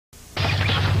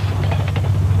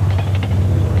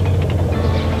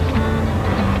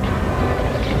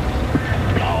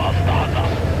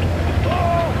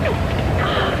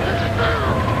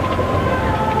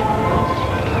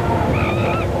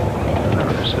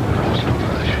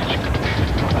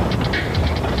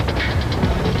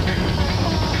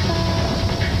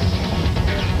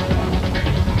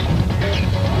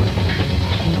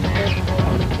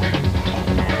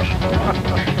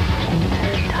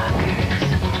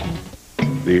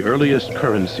The earliest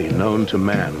currency known to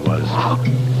man was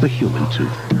the human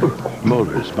tooth.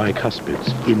 Molars, bicuspids,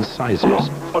 incisors,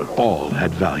 all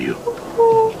had value.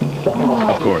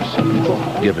 Of course,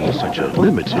 given such a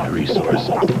limited resource,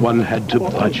 one had to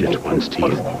budget one's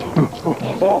teeth.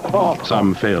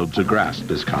 Some failed to grasp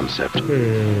this concept.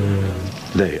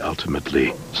 They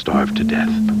ultimately starved to death.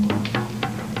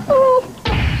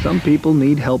 Some people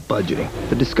need help budgeting.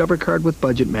 The Discover card with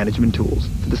budget management tools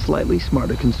for the slightly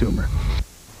smarter consumer.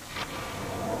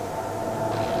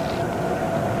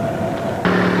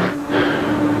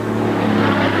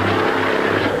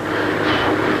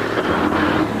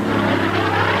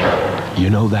 You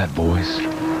know that voice?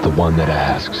 The one that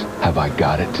asks, have I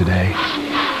got it today?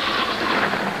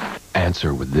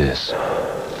 Answer with this.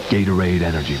 Gatorade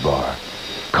Energy Bar.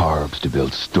 Carbs to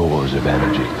build stores of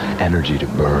energy. Energy to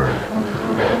burn.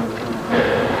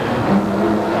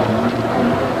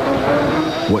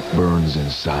 What burns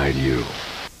inside you?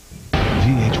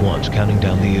 VH1's counting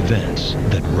down the events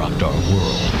that rocked our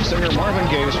world. Singer Marvin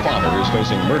Gaye's father is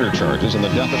facing murder charges in the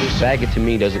death of his son. Faggot to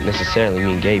me doesn't necessarily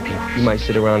mean gay people. You might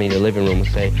sit around in your living room and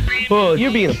say, "Oh,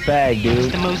 you're being a fag, dude."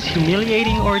 It's the most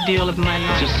humiliating ordeal of my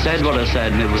life. Just said what I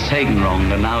said and it was taken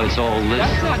wrong, and now it's all this.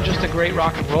 That's not just a great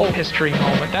rock and roll history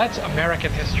moment. That's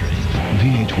American history.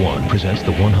 VH1 presents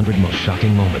the 100 most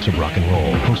shocking moments of rock and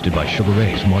roll. Hosted by Sugar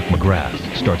Ray's Mark McGrath.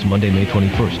 Starts Monday, May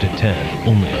 21st at 10.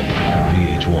 Only on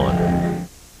VH1.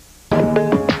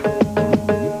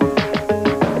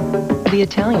 The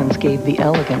Italians gave the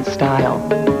elegant style.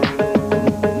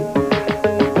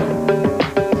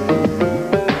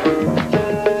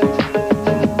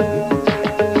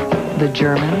 The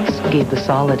Germans gave the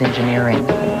solid engineering.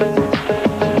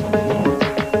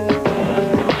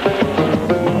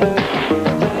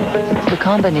 The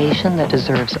combination that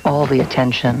deserves all the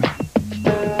attention.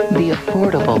 The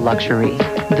affordable luxury.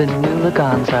 The new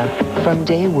Laganza from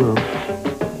Daewoo.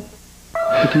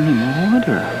 It didn't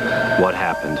order. What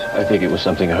happened? I think it was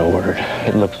something I ordered.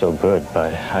 It looked so good,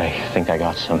 but I think I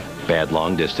got some bad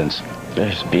long distance.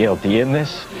 There's BLT in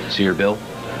this? See your bill?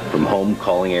 From home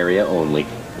calling area only.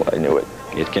 Well, I knew it.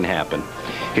 It can happen.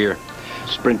 Here,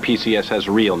 Sprint PCS has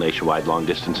real nationwide long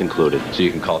distance included, so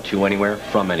you can call to anywhere,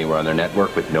 from anywhere on their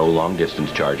network with no long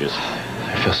distance charges.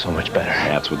 I feel so much better.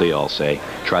 That's what they all say.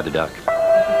 Try the duck.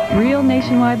 Real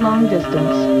nationwide long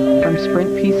distance from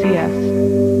Sprint PCS.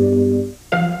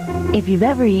 If you've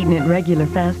ever eaten at regular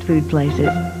fast food places,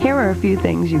 here are a few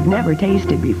things you've never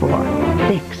tasted before.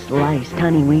 Thick sliced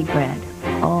honey wheat bread,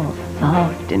 all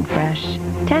soft and fresh.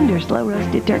 Tender slow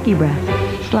roasted turkey breast,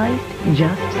 sliced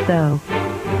just so.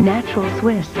 Natural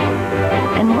Swiss,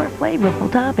 and more flavorful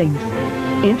toppings.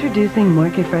 Introducing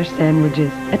Market Fresh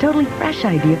Sandwiches, a totally fresh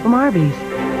idea from Arby's.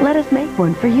 Let us make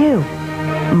one for you.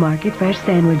 Market Fresh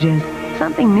Sandwiches,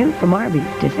 something new from Arby's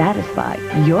to satisfy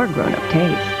your grown-up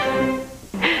taste.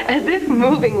 As if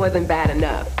moving wasn't bad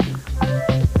enough.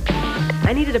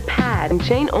 I needed a pad, and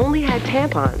Jane only had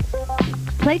tampons.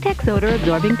 Playtex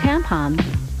odor-absorbing tampons.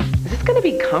 Is this going to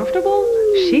be comfortable?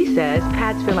 She says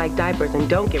pads feel like diapers and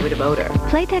don't get rid of odor.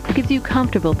 Playtex gives you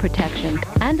comfortable protection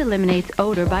and eliminates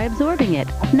odor by absorbing it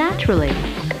naturally.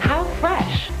 How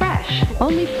fresh? Fresh.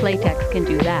 Only Playtex can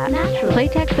do that. Naturally.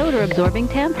 Playtex odor-absorbing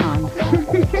tampons.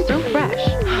 So fresh.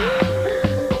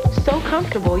 So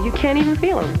comfortable you can't even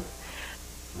feel them.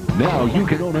 Now you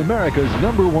can own America's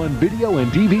 #1 video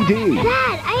and DVD.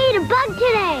 Dad, I ate a bug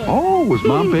today. Oh, was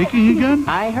Mom baking again?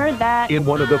 I heard that. In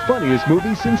one of the funniest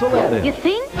movies since Aladdin. You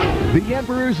think? The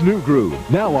Emperor's New Groove.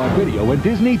 Now on video and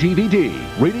Disney DVD.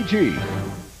 Rated G.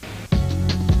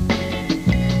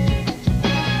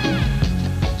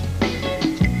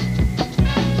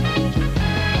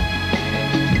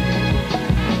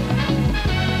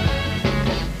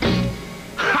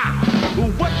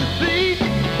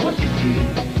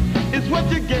 What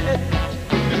you get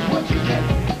is what you get.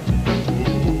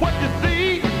 What you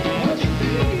see, what you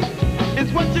see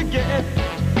is what you get.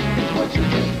 It's what you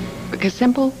get. Because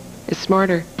simple is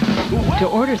smarter. To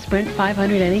order Sprint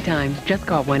 500 anytime, just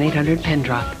call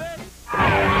 1-800-PEN-DROP.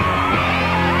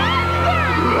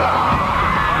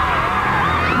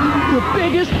 The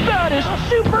biggest, baddest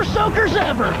Super Soakers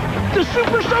ever! The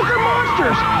Super Soaker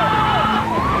Monsters!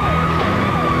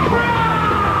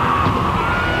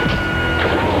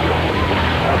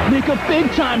 Make a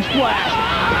big-time splash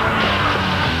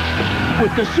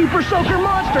with the Super Soaker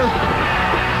Monster,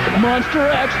 Monster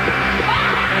X,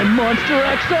 and Monster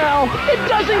XL. It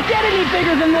doesn't get any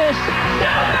bigger than this.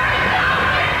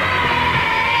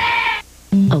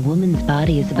 A woman's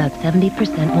body is about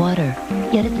 70% water,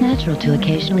 yet it's natural to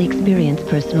occasionally experience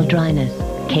personal dryness.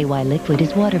 KY Liquid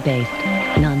is water-based,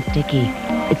 non-sticky.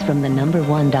 It's from the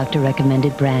 #1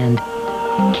 doctor-recommended brand.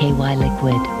 KY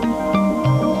Liquid.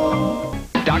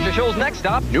 Dr. Scholl's next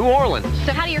stop, New Orleans.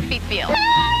 So how do your feet feel?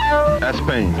 That's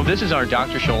pain. Well, this is our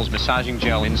Dr. Scholl's massaging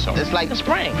gel insole. It's like a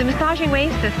spring. The massaging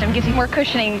wave system gives you more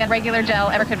cushioning than regular gel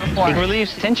ever could before. It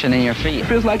relieves tension in your feet.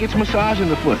 Feels like it's massaging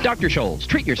the foot. Dr. Scholl's,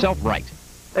 treat yourself right.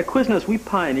 At Quiznos, we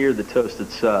pioneered the toasted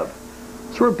sub.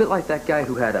 So we're a bit like that guy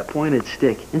who had a pointed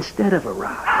stick instead of a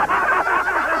rock.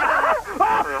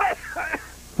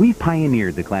 We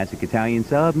pioneered the classic Italian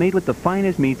sub made with the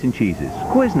finest meats and cheeses.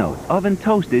 Quiznos, oven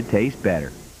toasted, tastes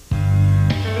better.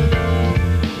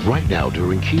 Right now,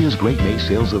 during Kia's Great May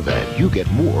Sales event, you get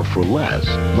more for less.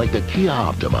 Like the Kia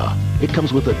Optima. It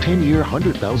comes with a 10-year,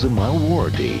 100,000-mile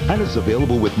warranty and is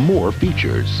available with more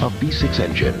features. A V6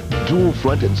 engine, dual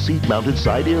front and seat-mounted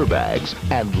side airbags,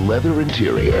 and leather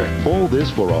interior. All this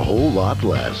for a whole lot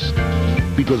less.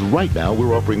 Because right now,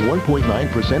 we're offering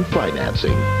 1.9%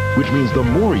 financing, which means the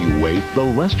more you wait, the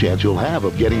less chance you'll have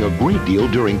of getting a great deal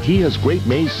during Kia's Great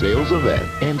May Sales event.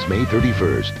 Ends May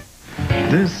 31st.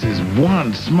 This is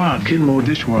one smart Kenmore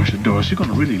dishwasher door. She's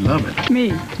gonna really love it.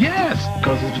 Me? Yes,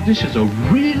 because if the dishes are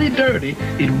really dirty,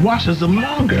 it washes them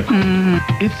longer.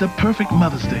 It's a perfect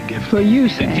Mother's Day gift. For you,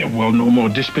 Sam. Yeah, well, no more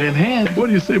dishpan hands. What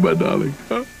do you say, my darling?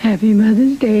 Huh? Happy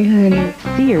Mother's Day, honey.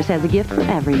 Sears has a gift for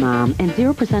every mom and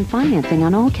 0% financing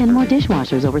on all Kenmore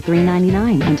dishwashers over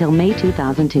 $399 until May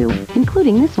 2002,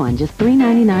 including this one, just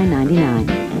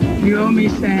 $399.99. You owe me,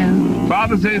 Sam.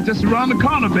 Father's Day is just around the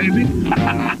corner, baby.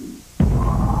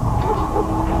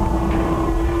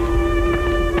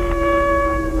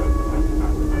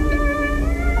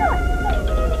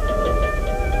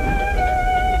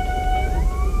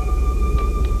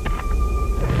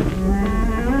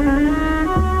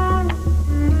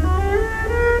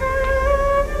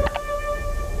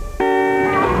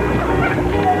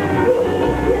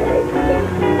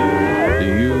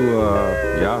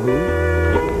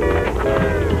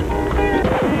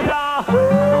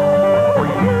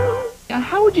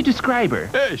 How would you describe her?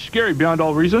 Hey, scary beyond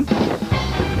all reason.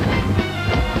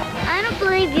 I don't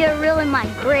believe you're really my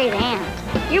great aunt.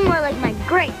 You're more like my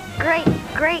great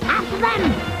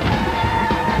husband.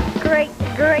 Great.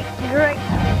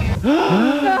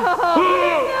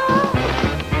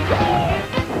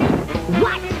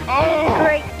 What? Oh.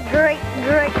 Great.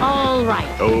 All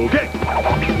right. Okay.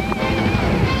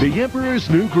 The Emperor's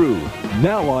New Groove.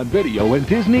 Now on video and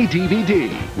Disney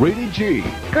DVD. Rated G.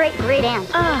 Great aunt.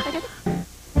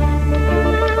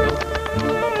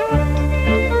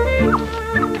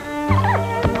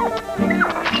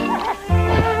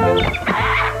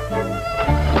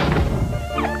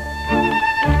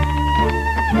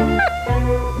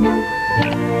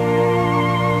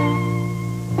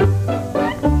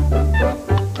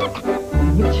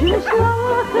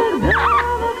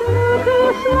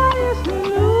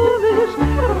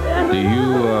 Do you,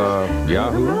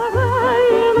 Yahoo?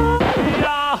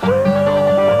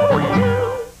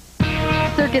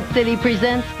 Circuit City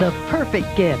presents the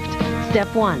perfect gift.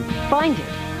 Step 1, find it.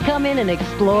 Come in and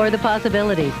explore the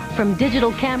possibilities. From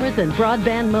digital cameras and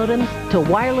broadband modems to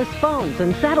wireless phones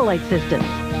and satellite systems.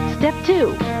 Step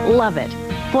 2, love it.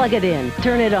 Plug it in,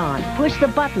 turn it on, push the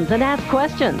buttons and ask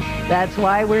questions. That's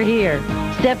why we're here.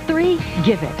 Step 3,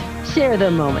 give it. Share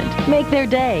the moment, make their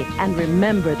day, and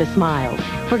remember the smiles.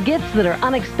 For gifts that are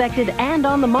unexpected and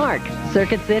on the mark,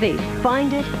 Circuit City.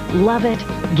 Find it, love it,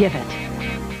 give it.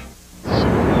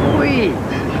 Sweet.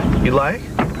 You like?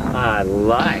 I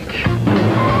like.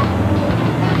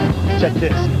 Check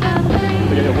this.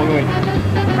 Okay, wait.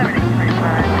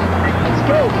 Let's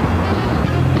go.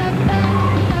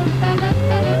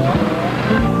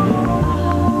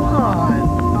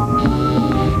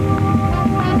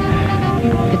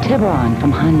 The Tiburon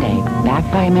from Hyundai,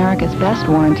 backed by America's best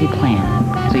warranty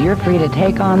plan. So you're free to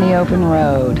take on the open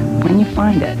road when you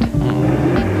find it.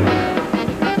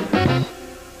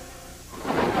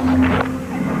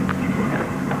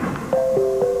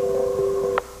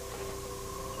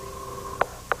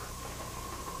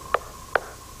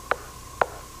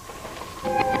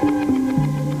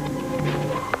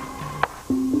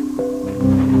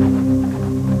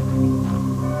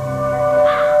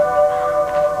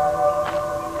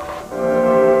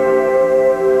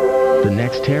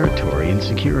 Territory and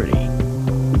security.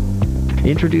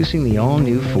 Introducing the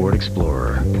all-new Ford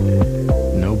Explorer.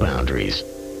 No boundaries.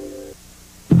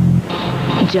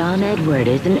 John Edward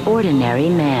is an ordinary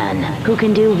man who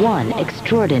can do one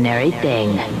extraordinary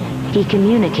thing. He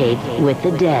communicates with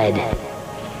the dead.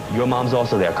 Your mom's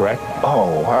also there, correct?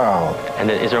 Oh, wow. And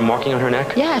then, is there a marking on her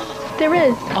neck? Yes, there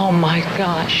is. Oh my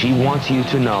gosh. She wants you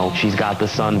to know she's got the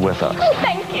sun with her. Oh,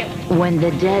 thank you. When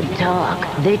the dead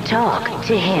talk, they talk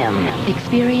to him.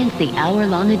 Experience the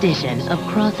hour-long edition of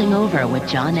Crossing Over with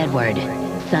John Edward.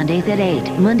 Sundays at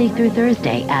 8, Monday through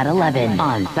Thursday at 11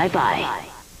 on Sci-Fi.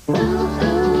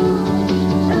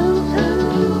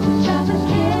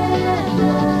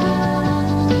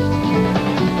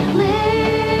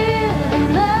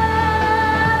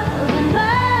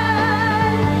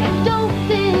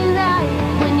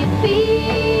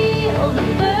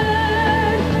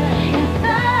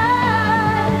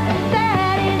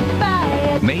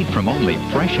 Made from only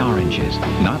fresh oranges,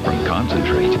 not from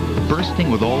concentrate.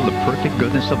 Bursting with all the perfect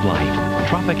goodness of life.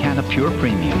 Tropicana Pure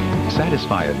Premium.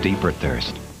 Satisfy a deeper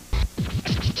thirst.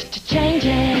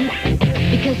 Changing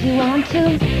because you want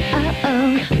to.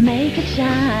 Make it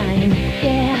shine.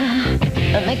 Yeah.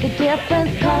 Make a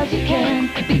difference cause you can.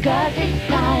 Because it's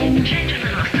time. Change a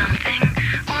little something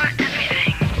or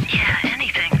everything. Yeah,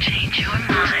 anything. Change your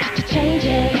mind. Change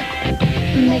it.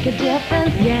 Make a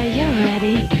difference. Yeah, you're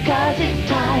ready. Because it's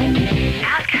time.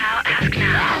 Ask how, ask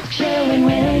now. Ask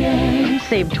Sherwin-Williams.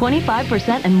 Save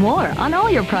 25% and more on all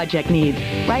your project needs.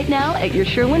 Right now at your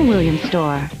Sherwin-Williams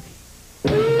store.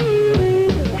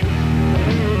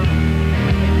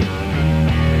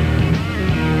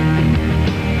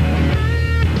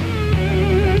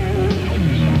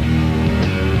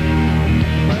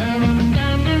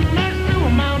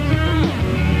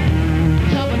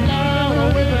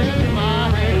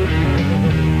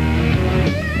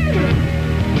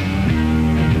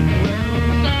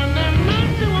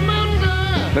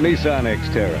 The Nissan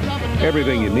Xterra.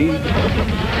 Everything you need,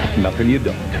 nothing you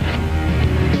don't.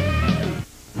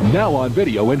 Now on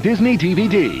video and Disney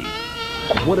DVD.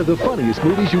 One of the funniest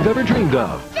movies you've ever dreamed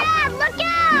of. Dad, look out!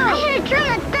 I had a dream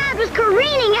that Dad was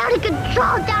careening out of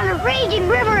control down a raging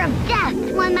river of death.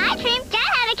 When my dream, Dad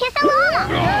had to kiss a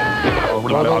llama.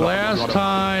 For the last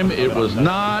time, it was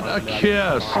not a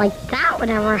kiss. Like that would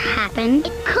ever happen.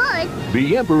 It could.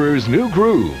 The Emperor's New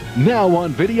Groove. Now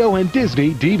on video and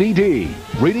Disney DVD.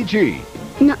 Rated G.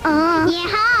 Nuh-uh.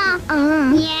 Yeah-ha.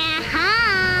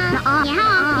 Yeah-ha. Nuh-uh.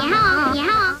 Yeah-ha. Yeah-ha.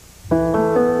 Yeah-ha.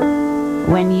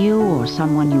 When you or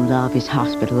someone you love is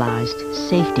hospitalized,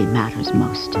 safety matters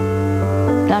most.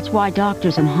 That's why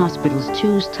doctors and hospitals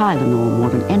choose Tylenol more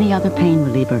than any other pain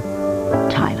reliever.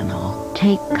 Tylenol.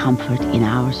 Take comfort in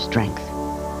our strength.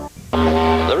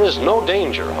 There is no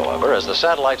danger, however, as the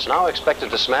satellite's now expected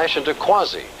to smash into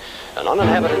Quasi, an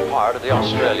uninhabited part of the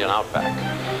Australian outback.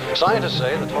 Scientists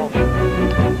say the 12...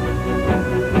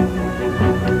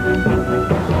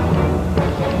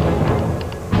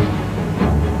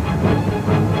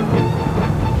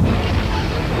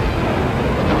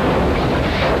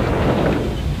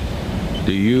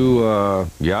 Do you,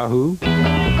 Yahoo?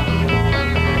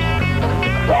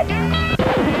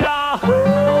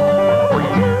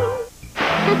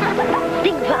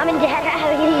 Big Mom and Dad are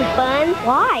having any fun?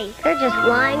 Why? They're just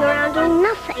lying around doing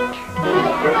nothing.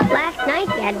 Last night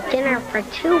they had dinner for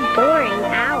 2 boring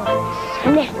hours.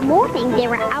 And this morning they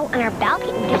were out on our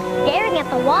balcony just staring at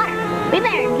the water. We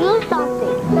better do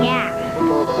something. Yeah.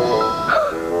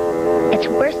 It's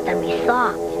worse than we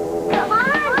thought. Come on,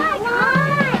 come on!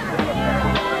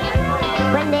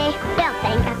 One day they'll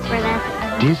thank us for this.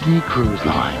 Disney Cruise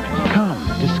Line. Come,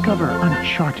 discover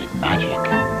uncharted magic.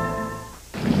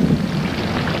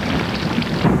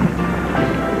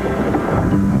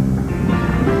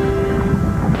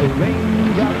 The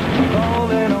raindrops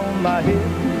falling on my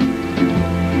head,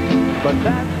 but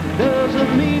that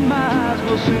doesn't mean my eyes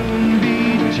will soon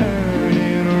be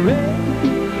turning red.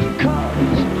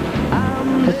 'Cause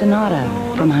I'm The Sonata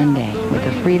from Hyundai, with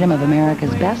the freedom of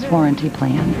America's best warranty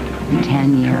plan.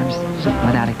 10 years,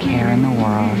 without a care in the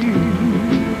world.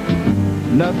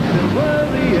 nothing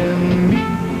worrying me.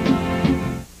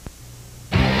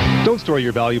 Don't store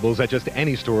your valuables at just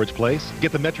any storage place.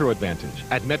 Get the Metro advantage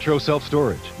at Metro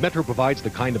Self-Storage. Metro provides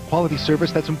the kind of quality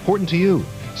service that's important to you.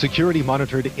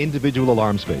 Security-monitored individual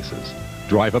alarm spaces.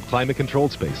 Drive-up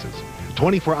climate-controlled spaces.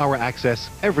 24-hour access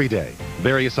every day.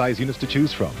 Various size units to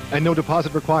choose from, and no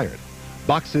deposit required.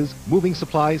 Boxes, moving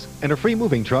supplies, and a free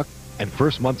moving truck, and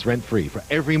first month's rent free for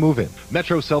every move-in.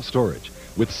 Metro Self-Storage,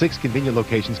 with 6 convenient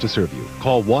locations to serve you.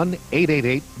 Call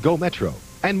 1-888-GO-METRO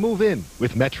and move in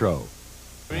with Metro.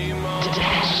 Your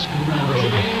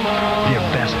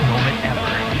best moment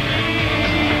ever.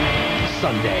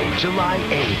 Sunday, July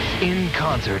 8th, in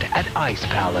concert at Ice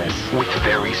Palace with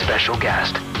very special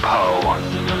guest, Poe.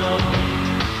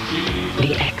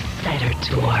 The Exciter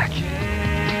Tour.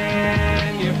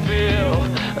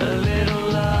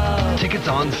 Tickets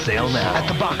on sale now at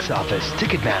the box office,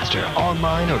 Ticketmaster,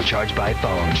 online or charged by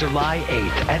phone. July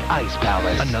 8th at Ice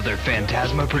Palace. Another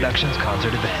Phantasma Productions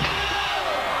concert event.